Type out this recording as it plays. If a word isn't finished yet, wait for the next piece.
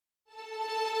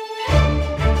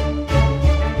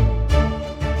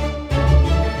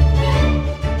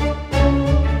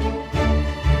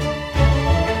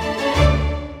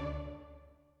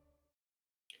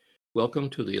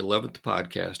Welcome to the 11th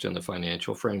podcast in the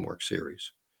Financial Framework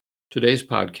series. Today's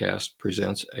podcast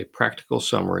presents a practical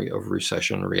summary of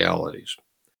recession realities.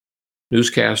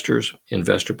 Newscasters,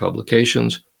 investor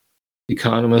publications,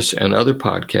 economists, and other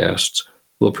podcasts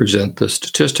will present the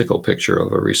statistical picture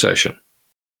of a recession.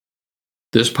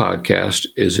 This podcast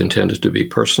is intended to be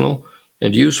personal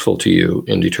and useful to you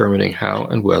in determining how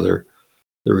and whether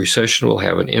the recession will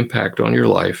have an impact on your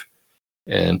life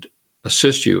and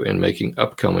assist you in making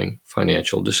upcoming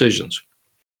financial decisions.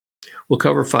 We'll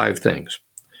cover 5 things.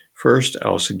 First,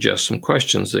 I'll suggest some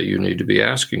questions that you need to be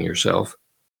asking yourself.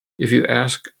 If you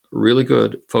ask really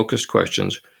good, focused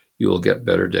questions, you will get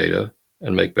better data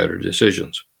and make better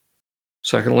decisions.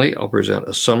 Secondly, I'll present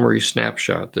a summary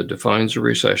snapshot that defines a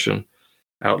recession,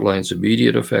 outlines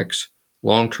immediate effects,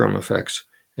 long-term effects,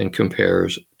 and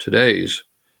compares today's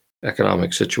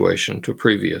economic situation to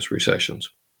previous recessions.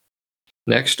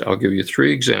 Next, I'll give you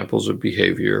 3 examples of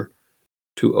behavior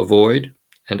to avoid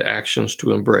and actions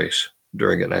to embrace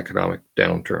during an economic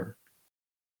downturn.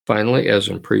 Finally, as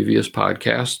in previous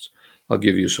podcasts, I'll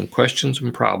give you some questions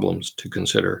and problems to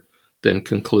consider, then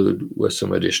conclude with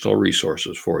some additional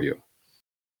resources for you.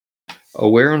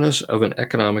 Awareness of an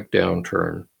economic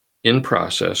downturn in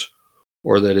process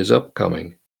or that is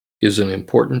upcoming is an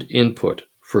important input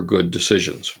for good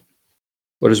decisions.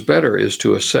 What is better is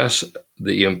to assess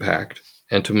the impact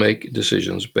and to make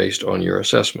decisions based on your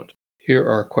assessment. Here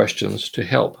are questions to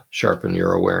help sharpen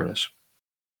your awareness.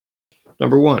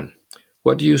 Number 1,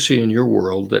 what do you see in your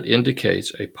world that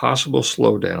indicates a possible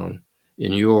slowdown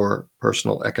in your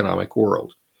personal economic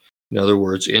world? In other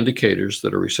words, indicators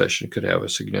that a recession could have a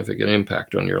significant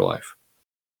impact on your life.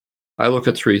 I look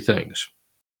at 3 things: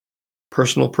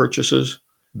 personal purchases,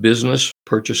 business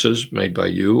purchases made by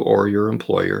you or your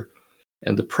employer,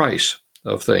 and the price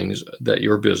of things that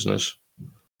your business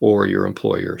or your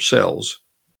employer sells.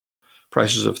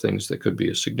 Prices of things that could be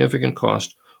a significant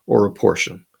cost or a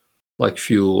portion, like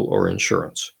fuel or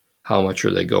insurance. How much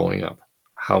are they going up?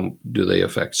 How do they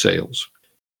affect sales?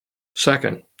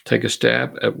 Second, take a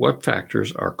stab at what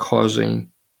factors are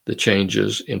causing the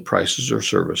changes in prices or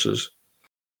services,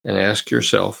 and ask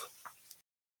yourself,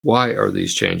 why are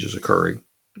these changes occurring?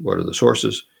 What are the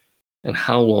sources? And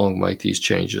how long might these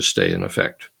changes stay in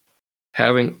effect?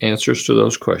 Having answers to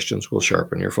those questions will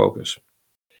sharpen your focus.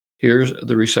 Here's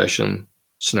the recession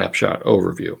snapshot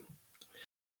overview.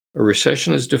 A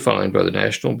recession is defined by the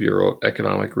National Bureau of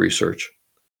Economic Research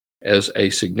as a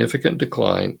significant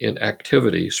decline in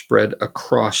activity spread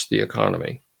across the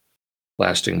economy,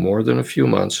 lasting more than a few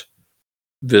months,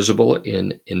 visible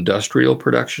in industrial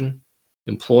production,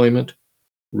 employment,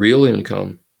 real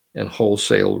income, and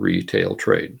wholesale retail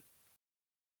trade.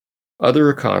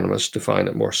 Other economists define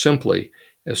it more simply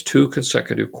as 2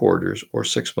 consecutive quarters or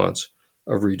 6 months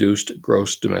of reduced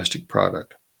gross domestic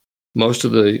product. Most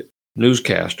of the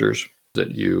newscasters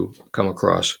that you come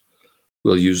across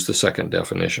will use the second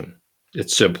definition.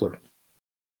 It's simpler.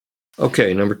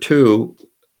 Okay, number 2,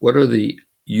 what are the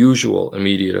usual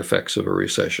immediate effects of a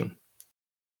recession?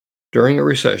 During a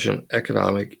recession,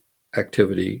 economic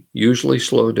activity usually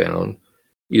slows down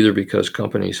either because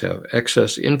companies have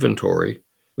excess inventory,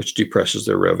 which depresses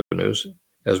their revenues,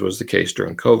 as was the case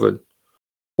during COVID,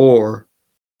 or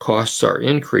costs are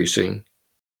increasing,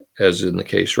 as in the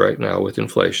case right now with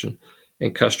inflation,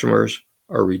 and customers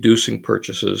are reducing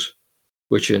purchases,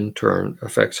 which in turn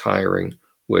affects hiring,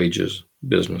 wages,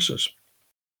 businesses.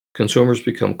 Consumers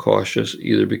become cautious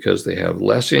either because they have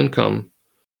less income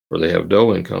or they have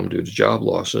no income due to job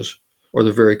losses, or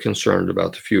they're very concerned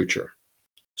about the future.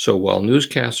 So while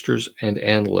newscasters and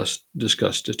analysts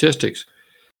discuss statistics,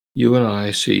 you and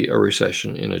I see a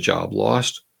recession in a job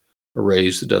lost, a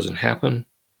raise that doesn't happen,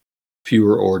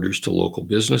 fewer orders to local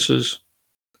businesses,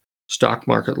 stock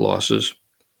market losses,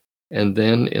 and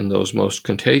then in those most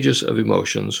contagious of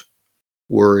emotions,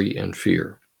 worry and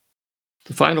fear.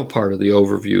 The final part of the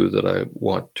overview that I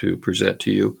want to present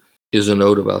to you is a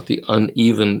note about the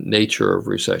uneven nature of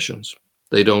recessions.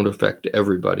 They don't affect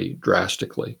everybody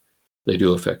drastically. They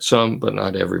do affect some, but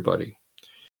not everybody.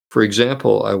 For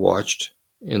example, I watched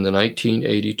in the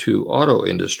 1982 auto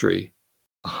industry,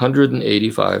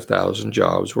 185,000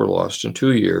 jobs were lost in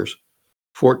 2 years,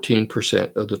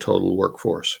 14% of the total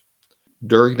workforce.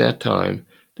 During that time,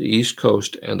 the East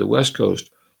Coast and the West Coast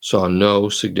saw no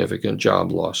significant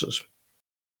job losses.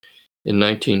 In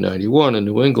 1991 in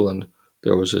New England,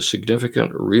 there was a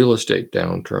significant real estate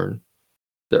downturn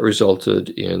that resulted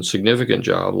in significant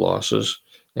job losses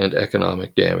and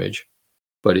economic damage,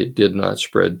 but it did not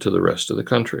spread to the rest of the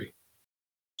country.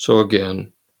 So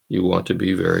again, you want to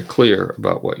be very clear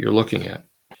about what you're looking at.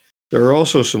 There are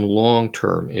also some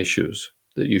long-term issues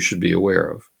that you should be aware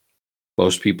of.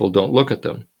 Most people don't look at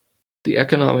them. The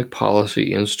Economic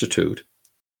Policy Institute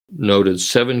noted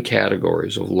 7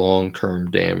 categories of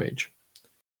long-term damage.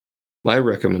 My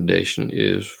recommendation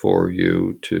is for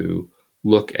you to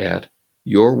look at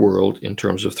your world in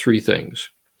terms of 3 things: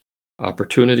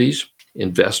 opportunities,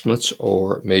 investments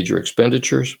or major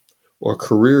expenditures, or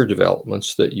career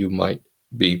developments that you might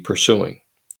be pursuing.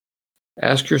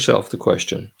 Ask yourself the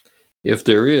question, if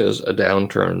there is a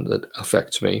downturn that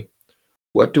affects me,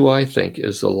 what do I think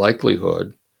is the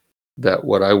likelihood that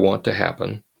what I want to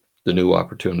happen, the new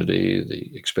opportunity,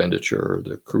 the expenditure,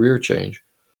 the career change,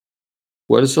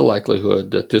 what is the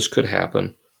likelihood that this could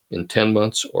happen in 10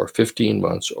 months or 15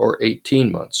 months or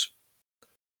 18 months?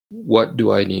 What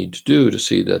do I need to do to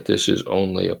see that this is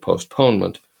only a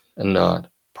postponement and not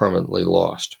permanently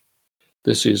lost?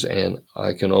 This is an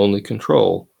I can only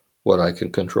control what I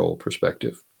can control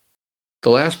perspective. The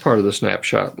last part of the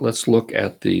snapshot, let's look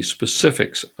at the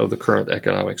specifics of the current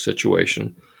economic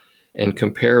situation and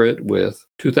compare it with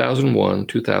 2001,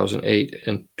 2008,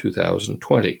 and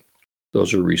 2020.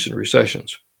 Those are recent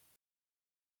recessions.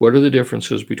 What are the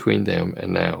differences between them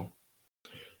and now?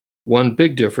 One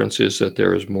big difference is that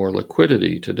there is more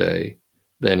liquidity today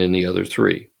than in the other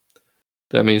 3.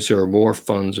 That means there are more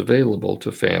funds available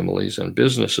to families and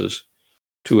businesses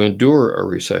to endure a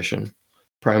recession,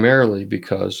 primarily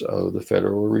because of the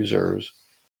Federal Reserve's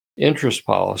interest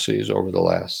policies over the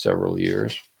last several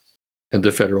years and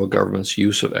the federal government's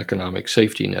use of economic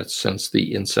safety nets since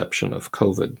the inception of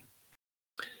COVID.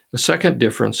 The second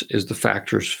difference is the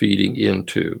factors feeding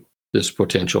into this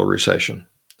potential recession.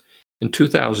 In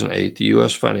 2008, the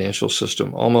U.S. financial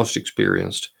system almost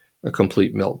experienced a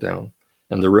complete meltdown,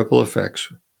 and the ripple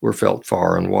effects were felt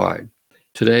far and wide.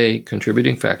 Today,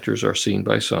 contributing factors are seen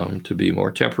by some to be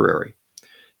more temporary,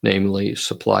 namely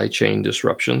supply chain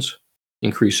disruptions,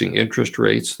 increasing interest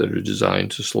rates that are designed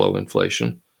to slow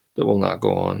inflation that will not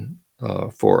go on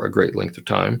for a great length of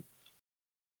time,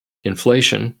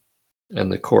 inflation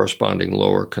and the corresponding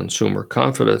lower consumer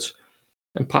confidence,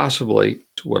 and possibly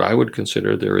what I would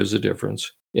consider there is a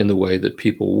difference in the way that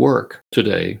people work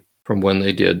today from when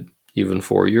they did even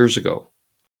 4 years ago.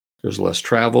 There's less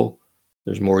travel,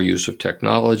 there's more use of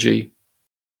technology,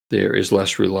 there is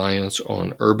less reliance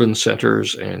on urban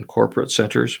centers and corporate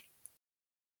centers.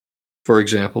 For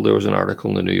example, there was an article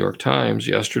in the New York Times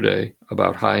yesterday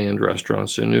about high-end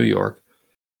restaurants in New York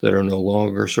that are no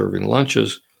longer serving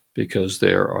lunches because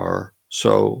there are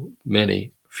so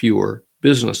many fewer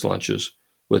business lunches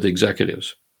with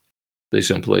executives. They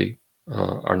simply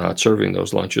are not serving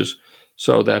those lunches.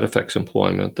 So that affects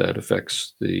employment, that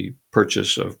affects the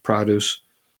purchase of produce,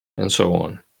 and so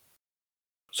on.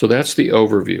 So that's the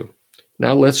overview.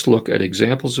 Now let's look at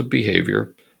examples of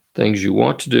behavior, things you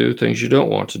want to do, things you don't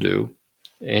want to do,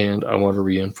 and I want to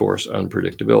reinforce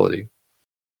unpredictability.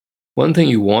 One thing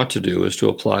you want to do is to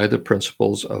apply the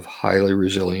principles of highly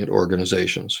resilient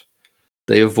organizations.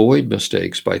 They avoid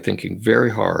mistakes by thinking very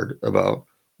hard about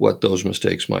what those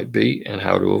mistakes might be and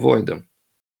how to avoid them.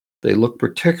 They look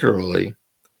particularly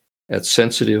at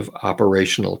sensitive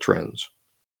operational trends.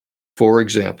 For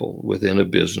example, within a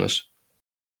business,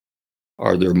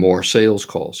 are there more sales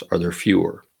calls? Are there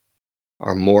fewer?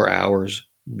 Are more hours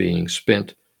being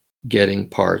spent getting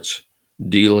parts,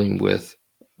 dealing with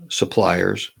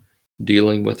suppliers,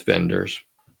 dealing with vendors,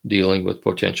 dealing with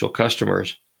potential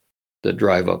customers that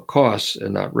drive up costs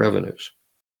and not revenues?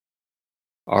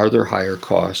 Are there higher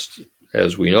costs,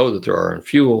 as we know that there are in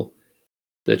fuel,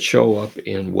 that show up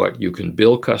in what you can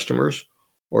bill customers,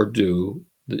 or do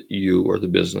you or the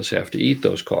business have to eat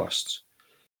those costs?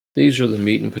 These are the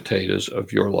meat and potatoes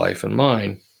of your life and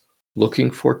mine, looking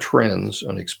for trends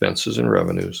on expenses and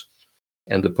revenues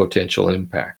and the potential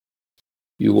impact.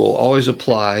 You will always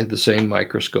apply the same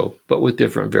microscope, but with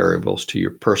different variables to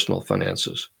your personal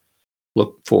finances.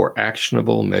 Look for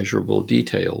actionable, measurable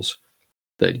details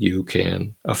that you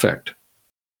can affect.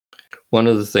 One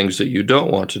of the things that you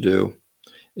don't want to do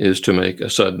is to make a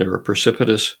sudden or a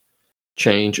precipitous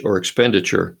change or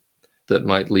expenditure that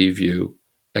might leave you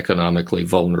economically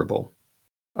vulnerable.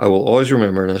 I will always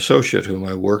remember an associate whom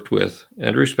I worked with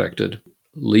and respected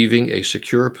leaving a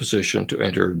secure position to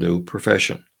enter a new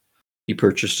profession. He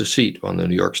purchased a seat on the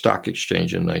New York Stock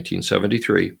Exchange in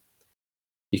 1973.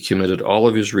 He committed all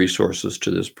of his resources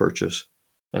to this purchase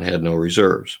and had no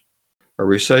reserves. A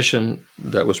recession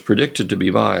that was predicted to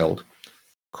be mild,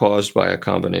 caused by a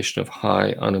combination of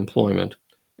high unemployment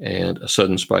and a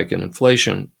sudden spike in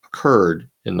inflation, occurred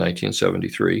in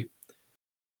 1973,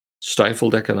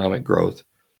 stifled economic growth,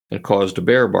 and caused a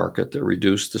bear market that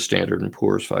reduced the Standard &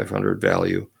 Poor's 500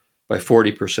 value by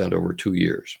 40% over 2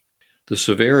 years. The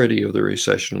severity of the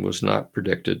recession was not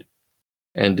predicted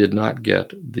and did not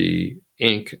get the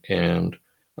ink and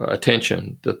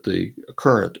attention that the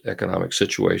current economic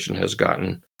situation has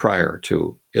gotten prior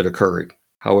to it occurring.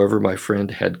 However, my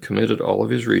friend had committed all of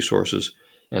his resources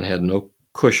and had no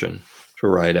cushion to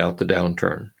ride out the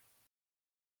downturn.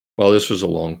 While this was a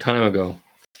long time ago,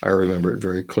 I remember it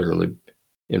very clearly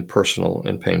in personal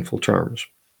and painful terms.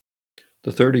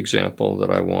 The third example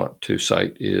that I want to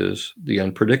cite is the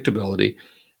unpredictability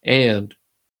and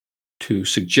to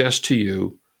suggest to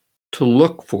you to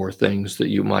look for things that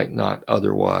you might not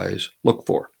otherwise look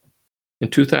for. In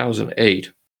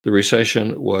 2008, the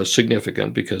recession was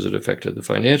significant because it affected the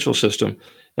financial system.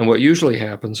 And what usually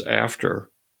happens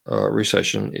after a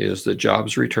recession is that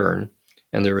jobs return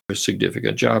and there is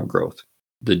significant job growth.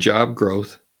 The job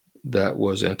growth that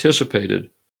was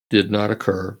anticipated did not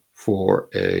occur for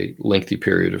a lengthy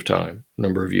period of time,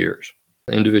 number of years.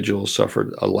 Individuals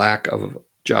suffered a lack of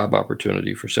job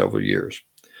opportunity for several years.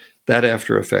 That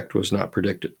after effect was not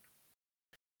predicted.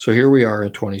 So here we are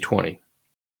in 2020.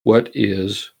 What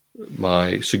is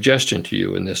my suggestion to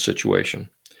you in this situation?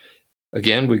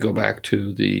 Again, we go back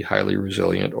to the highly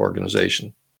resilient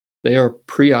organization. They are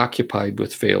preoccupied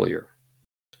with failure.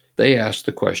 They ask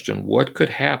the question, what could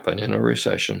happen in a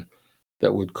recession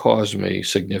that would cause me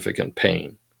significant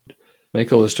pain?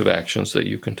 Make a list of actions that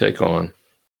you can take on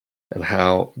and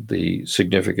how the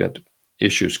significant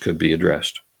issues could be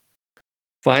addressed.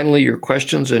 Finally, your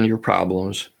questions and your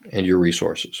problems and your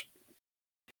resources.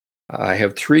 I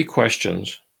have 3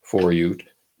 questions for you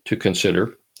to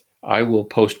consider. I will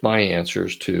post my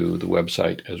answers to the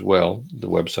website as well, the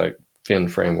website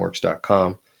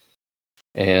finframeworks.com,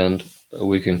 and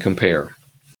we can compare.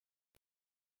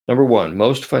 Number 1,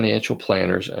 most financial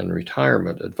planners and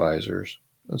retirement advisors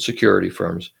and security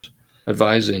firms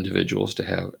advise individuals to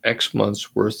have X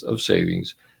months worth of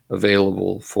savings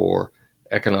available for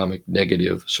economic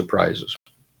negative surprises.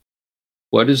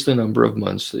 What is the number of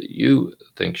months that you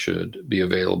think should be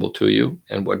available to you,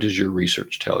 and what does your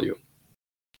research tell you?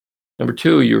 Number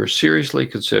 2, you are seriously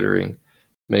considering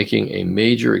making a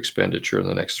major expenditure in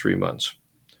the next 3 months.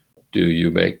 Do you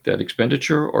make that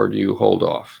expenditure or do you hold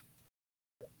off?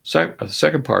 The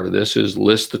second part of this is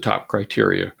list the top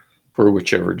criteria for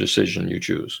whichever decision you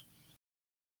choose.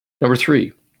 Number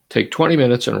 3, take 20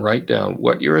 minutes and write down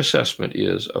what your assessment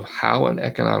is of how an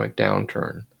economic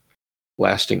downturn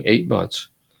lasting 8 months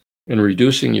and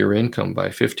reducing your income by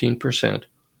 15%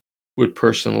 would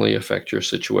personally affect your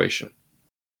situation.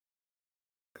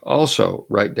 Also,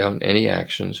 write down any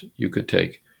actions you could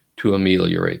take to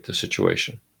ameliorate the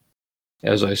situation.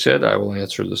 As I said, I will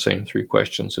answer the same 3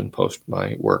 questions and post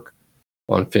my work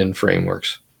on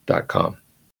finframeworks.com.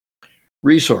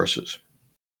 Resources.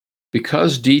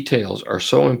 Because details are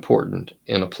so important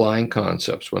in applying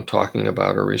concepts when talking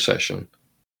about a recession,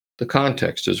 the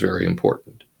context is very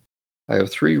important. I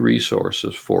have 3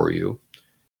 resources for you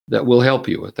that will help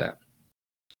you with that.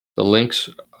 The links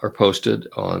are posted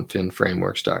on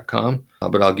finframeworks.com,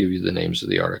 but I'll give you the names of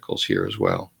the articles here as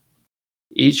well.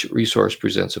 Each resource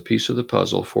presents a piece of the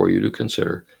puzzle for you to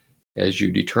consider as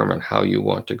you determine how you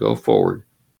want to go forward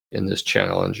in this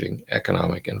challenging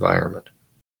economic environment.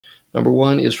 Number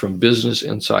 1 is from Business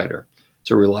Insider.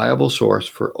 It's a reliable source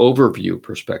for overview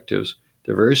perspectives.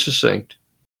 They're very succinct,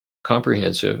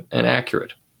 comprehensive, and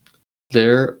accurate.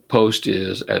 Their post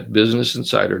is at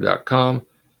businessinsider.com,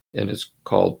 and it's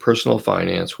called Personal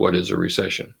Finance, What is a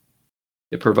Recession?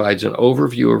 It provides an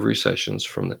overview of recessions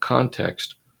from the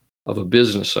context of a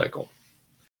business cycle,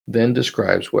 then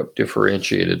describes what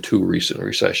differentiated 2 recent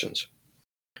recessions.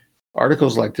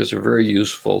 Articles like this are very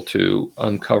useful to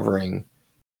uncovering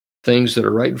things that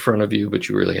are right in front of you, but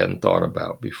you really hadn't thought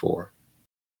about before.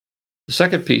 The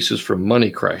second piece is from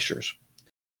Money Crashers.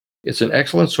 It's an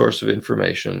excellent source of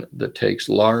information that takes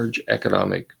large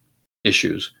economic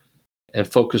issues and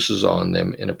focuses on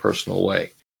them in a personal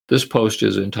way. This post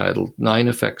is entitled 9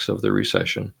 Effects of the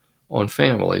Recession on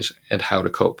Families and How to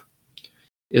Cope.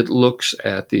 It looks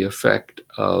at the effect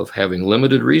of having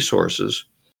limited resources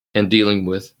and dealing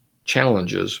with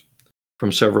challenges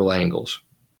from several angles: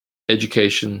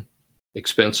 education,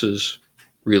 expenses,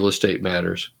 real estate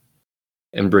matters,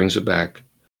 and brings it back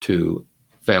to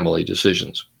family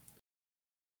decisions.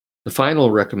 The final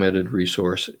recommended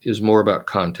resource is more about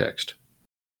context.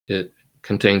 It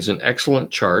contains an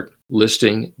excellent chart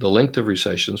listing the length of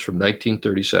recessions from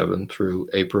 1937 through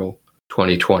April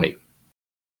 2020.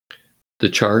 The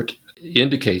chart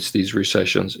indicates these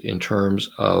recessions in terms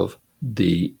of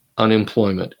the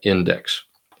unemployment index.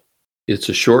 It's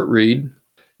a short read,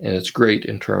 and it's great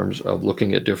in terms of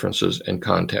looking at differences and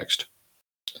context.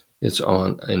 It's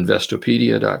on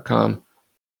investopedia.com.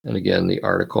 And again, the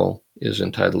article is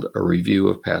entitled A Review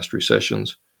of Past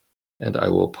Recessions, and I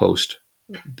will post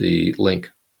the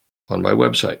link on my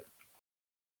website.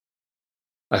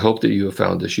 I hope that you have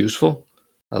found this useful.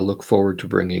 I look forward to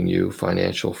bringing you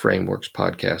Financial Frameworks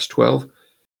Podcast 12,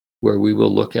 where we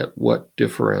will look at what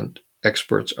different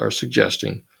experts are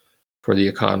suggesting for the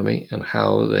economy and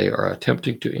how they are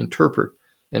attempting to interpret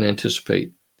and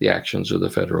anticipate the actions of the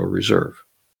Federal Reserve.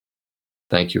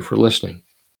 Thank you for listening.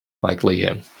 Mike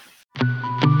Lehan.